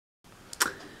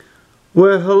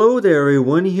Well, hello there,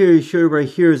 everyone. Here, sure, right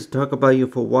here is to talk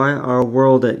about for why our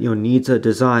world that needs a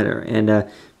designer, and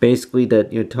basically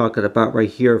that you're talking about right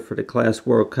here for the class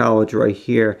World College right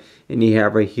here, and you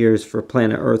have right here is for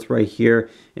Planet Earth right here,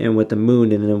 and with the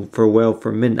moon, and then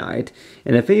for midnight.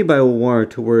 And if anybody will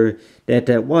want to where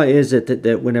that why is it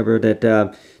that whenever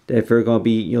that if you're going to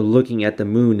be looking at the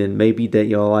moon, and maybe that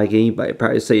like anybody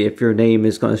probably say if your name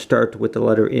is going to start with the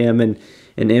letter M and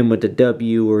M with a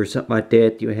W or something like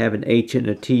that, you have an H and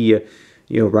a T,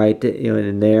 right,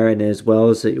 in there, and as well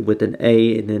as with an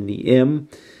A and then the M.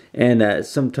 And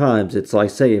sometimes it's like,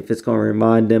 say, if it's going to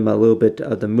remind them a little bit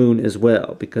of the moon as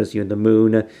well, because the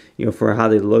moon, for how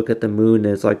they look at the moon,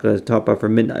 it's like I talked about for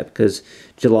midnight, because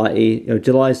July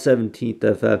 17th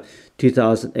of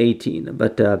 2018.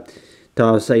 But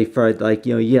I'll say for like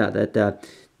yeah,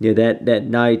 that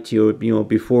night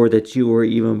before that you were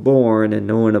even born, and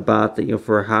knowing about that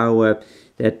for how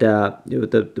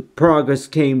the progress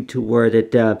came to where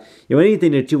that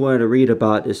anything that you wanted to read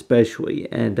about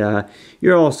especially, and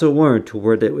you're also learned to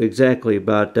where that exactly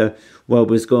about what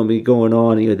was going to be going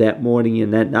on that morning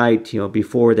and that night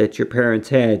before that your parents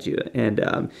had you,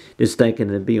 and just thinking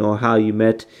of how you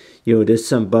met this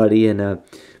somebody, and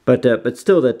but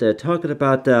still that talking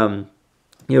about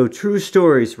true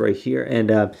stories right here,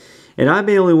 and I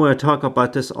mainly want to talk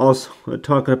about this also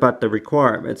talking about the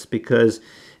requirements, because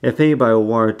if anybody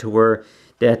wanted to where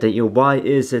that why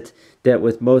is it that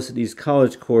with most of these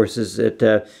college courses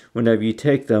that whenever you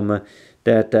take them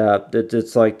that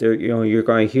it's like they're you're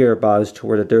going to hear about is to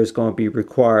where that there's going to be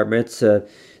requirements, there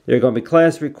are going to be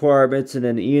class requirements, and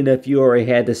then even if you already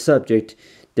had the subject,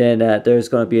 then there's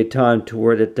going to be a time to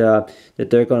where that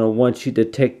they're going to want you to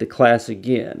take the class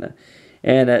again.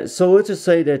 And so let's just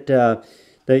say that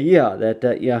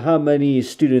how many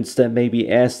students that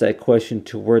maybe ask that question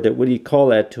to where that what do you call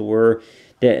that to where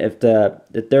that if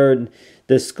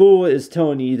the school is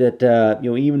telling you that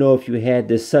even though if you had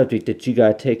this subject that you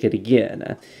gotta take it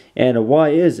again, and why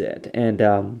is it,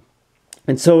 and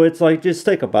so it's like just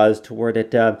think about it to where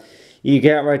that you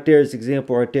got right there this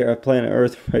example right there of Planet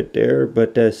Earth right there,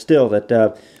 but still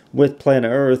that with Planet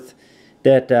Earth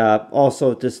that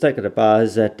also just thinking about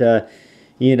is that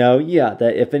yeah,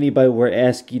 that if anybody were to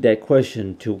ask you that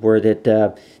question to where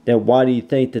that why do you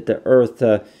think that the Earth,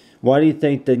 why do you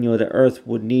think that the Earth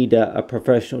would need a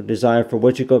professional designer for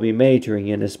what you're going to be majoring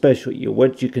in, especially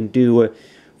what you can do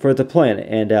for the planet,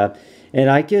 and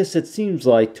I guess it seems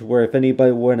like to where if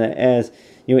anybody want to ask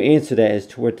answer that is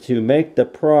to where to make the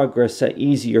progress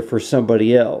easier for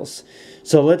somebody else.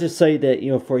 So let's just say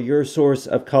that for your source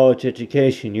of college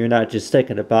education, you're not just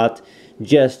thinking about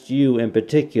just you in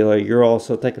particular, you're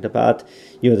also thinking about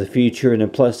the future, and then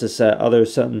plus this other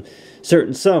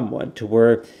certain someone to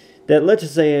where that let's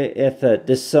just say if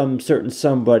this certain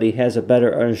somebody has a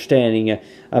better understanding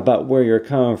about where you're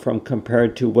coming from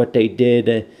compared to what they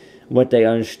did, what they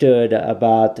understood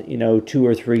about 2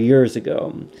 or 3 years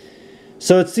ago.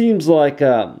 So it seems like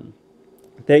that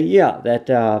yeah that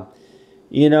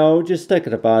just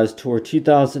thinking about is toward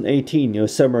 2018,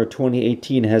 summer of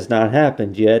 2018 has not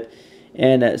happened yet.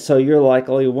 And so you're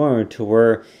likely learn to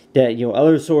where that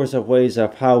other sorts of ways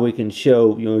of how we can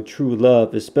show true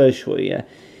love, especially,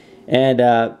 and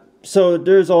so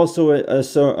there's also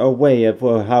a way of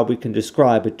how we can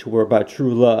describe it to where about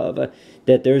true love,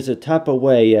 that there's a type of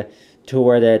way to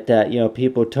where that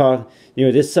people talk,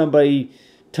 this somebody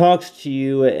talks to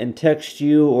you and texts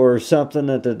you or something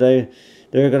that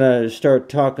they're gonna start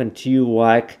talking to you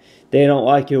like they don't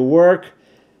like your work,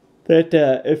 that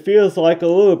it feels like a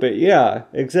little bit, yeah,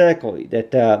 exactly,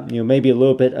 that maybe a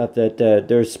little bit of that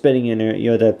they're spitting in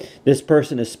your that this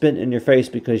person is spitting in your face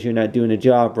because you're not doing the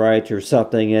job right or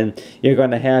something, and you're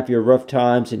going to have your rough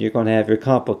times and you're going to have your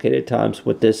complicated times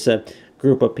with this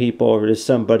group of people or this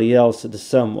somebody else or this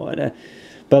someone.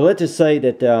 But let's just say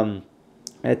that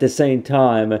at the same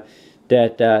time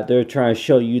that they're trying to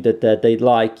show you that they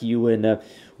like you, and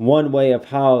one way of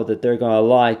how that they're going to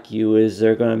like you is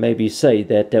they're going to maybe say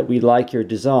that we like your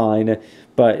design,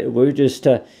 but we're just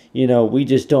we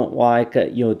just don't like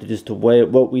just the way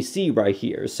what we see right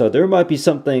here. So there might be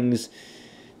some things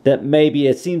that maybe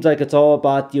it seems like it's all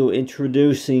about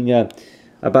introducing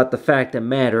about the fact and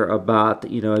matter about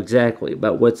exactly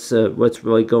about what's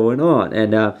really going on.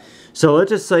 And so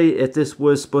let's just say if this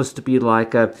was supposed to be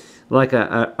like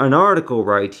an article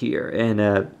right here,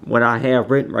 and what I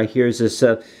have written right here is this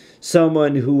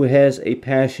someone who has a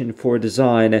passion for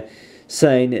design,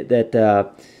 saying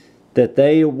that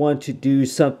they want to do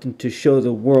something to show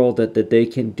the world that they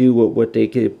can do what they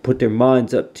can put their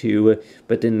minds up to.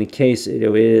 But in the case, it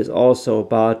is also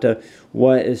about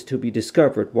what is to be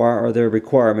discovered. Why are there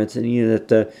requirements? And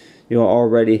that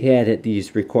already had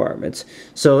these requirements.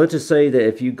 So let's just say that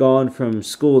if you've gone from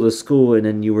school to school and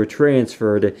then you were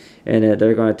transferred, and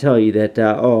they're going to tell you that,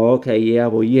 oh, okay, yeah,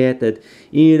 well, you had to,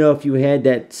 if you had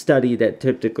that study, that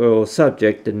typical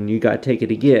subject, then you got to take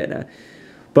it again.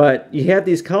 But you have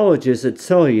these colleges that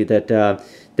tell you that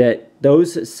that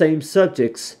those same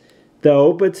subjects,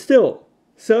 though, but still,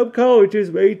 some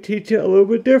colleges may teach it a little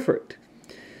bit different.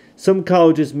 Some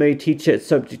colleges may teach that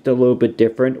subject a little bit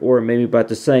different, or maybe about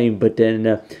the same, but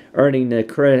then earning the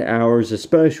credit hours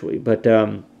especially. But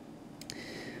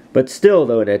still,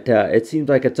 though, that it seems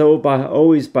like it's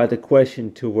always by the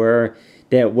question to where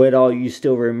that what all you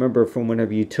still remember from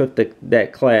whenever you took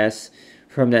that class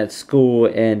from that school,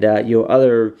 and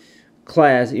other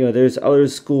class. There's other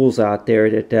schools out there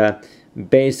that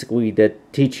basically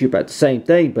that teach you about the same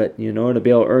thing, but in order to be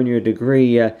able to earn your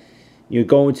degree. You're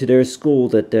going to their school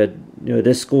that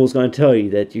this school is going to tell you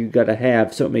that you got to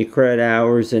have so many credit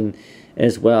hours, and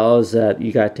as well as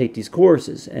you got to take these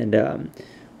courses. And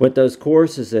with those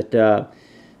courses that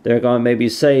they're going to maybe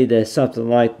say that something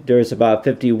like there's about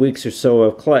 50 weeks or so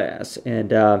of class,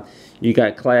 and you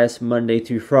got class Monday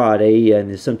through Friday,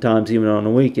 and sometimes even on the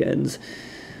weekends.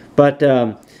 But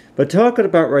talking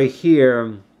about right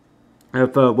here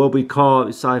of what we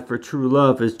call Cipher True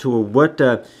Love as to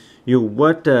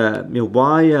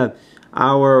why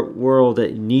our world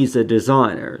needs a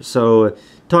designer. So it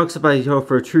talks about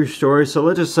for a true story. So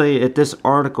let's just say that this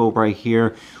article right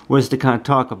here was to kind of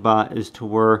talk about as to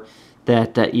where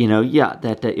that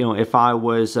if I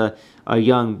was a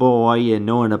young boy and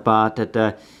knowing about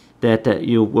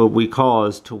what we call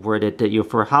as to where that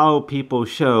for how people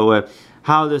show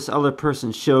how this other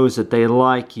person shows that they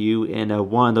like you in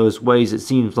one of those ways. It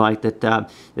seems like that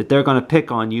they're going to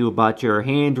pick on you about your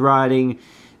handwriting.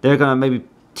 They're going to maybe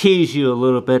tease you a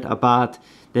little bit about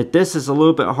that this is a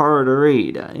little bit harder to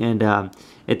read. And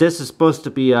if this is supposed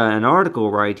to be an article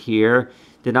right here,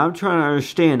 then I'm trying to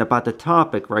understand about the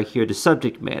topic right here, the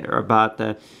subject matter, about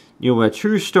a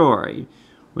true story.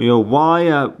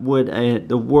 Why would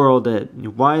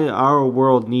why our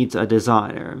world needs a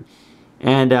designer?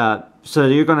 And so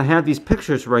you're going to have these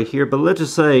pictures right here, but let's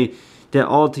just say that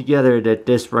altogether that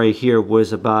this right here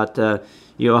was about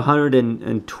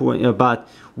 120, about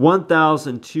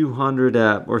 1,200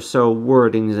 or so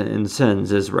wordings and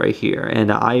sentences right here.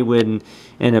 And I wouldn't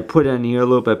put in here a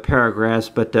little bit of paragraphs,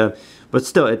 but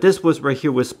still, if this was right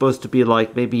here was supposed to be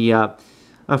like maybe a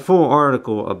full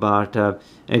article about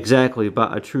exactly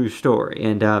about a true story.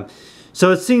 And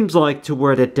so it seems like to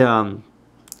where that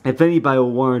if anybody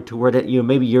will want to where that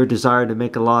maybe your desire to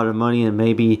make a lot of money, and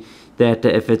maybe that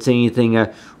if it's anything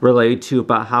related to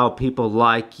about how people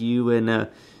like you, and to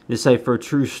say for a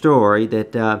true story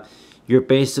that you're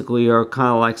basically are kind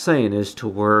of like saying is to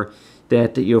where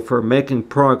that for making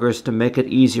progress to make it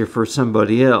easier for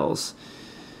somebody else.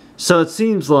 So it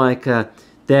seems like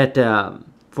that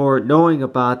for knowing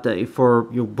about for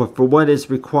what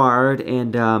is required,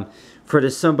 and for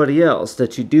somebody else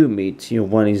that you do meet,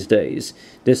 one of these days.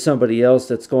 There's somebody else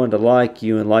that's going to like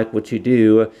you and like what you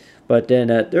do, but then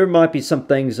there might be some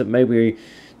things that maybe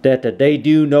that they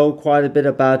do know quite a bit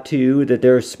about too, that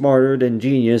they're smarter than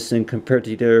genius and compared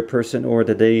to the other person, or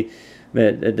that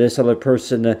this other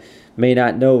person may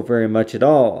not know very much at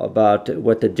all about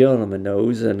what the gentleman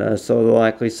knows, and so they'll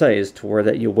likely say is to where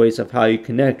that ways of how you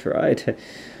connect, right?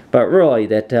 But really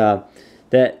that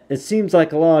it seems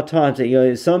like a lot of times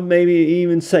that some maybe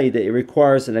even say that it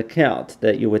requires an account,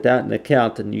 that without an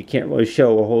account then you can't really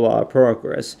show a whole lot of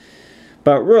progress.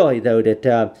 But really though that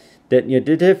the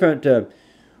different the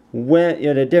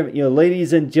different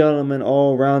ladies and gentlemen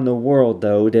all around the world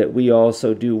though, that we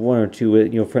also do one or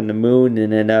two from the moon,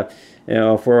 and then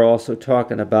if we're also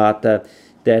talking about that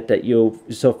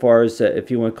so far as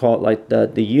if you want to call it like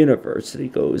the university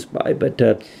goes by, but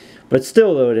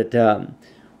still though that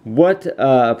what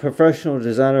a professional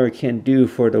designer can do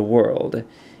for the world.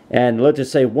 And let's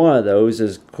just say one of those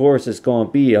is, of course, is going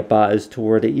to be about is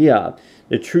toward the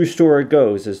true story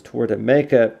goes is toward to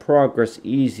make a progress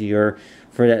easier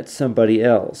for that somebody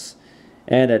else,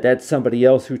 and that somebody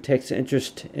else who takes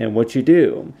interest in what you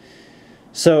do.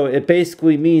 So it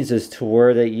basically means is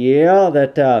toward that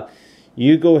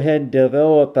you go ahead and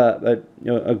develop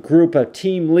a group, a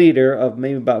team leader of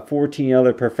maybe about 14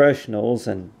 other professionals,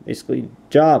 and basically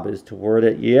job is toward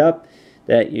it.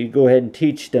 That you go ahead and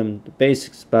teach them the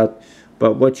basics about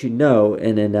what you know,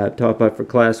 and then talk about for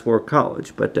class or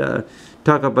college. But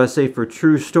talk about say for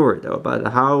true story though,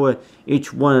 about how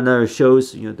each one another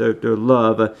shows their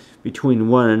love between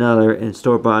one another, and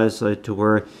store by to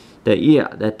where that yeah,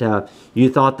 that you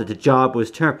thought that the job was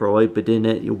temporary, but then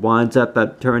it winds up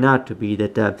turning out to be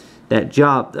that that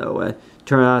job though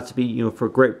turned out to be for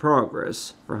great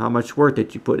progress, for how much work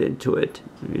that you put into it.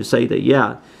 You say that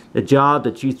yeah, the job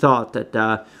that you thought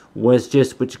that was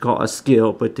just what you call a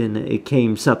skill, but then it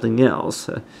came something else.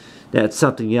 That's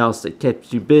something else that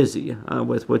kept you busy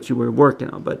with what you were working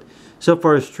on. But so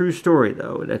far, it's true story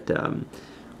though that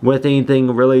with anything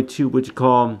related to what you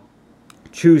call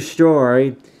true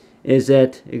story, is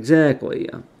that exactly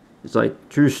it's like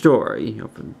true story.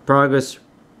 From progress,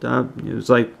 it's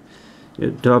like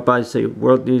talk about say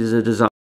world needs a design.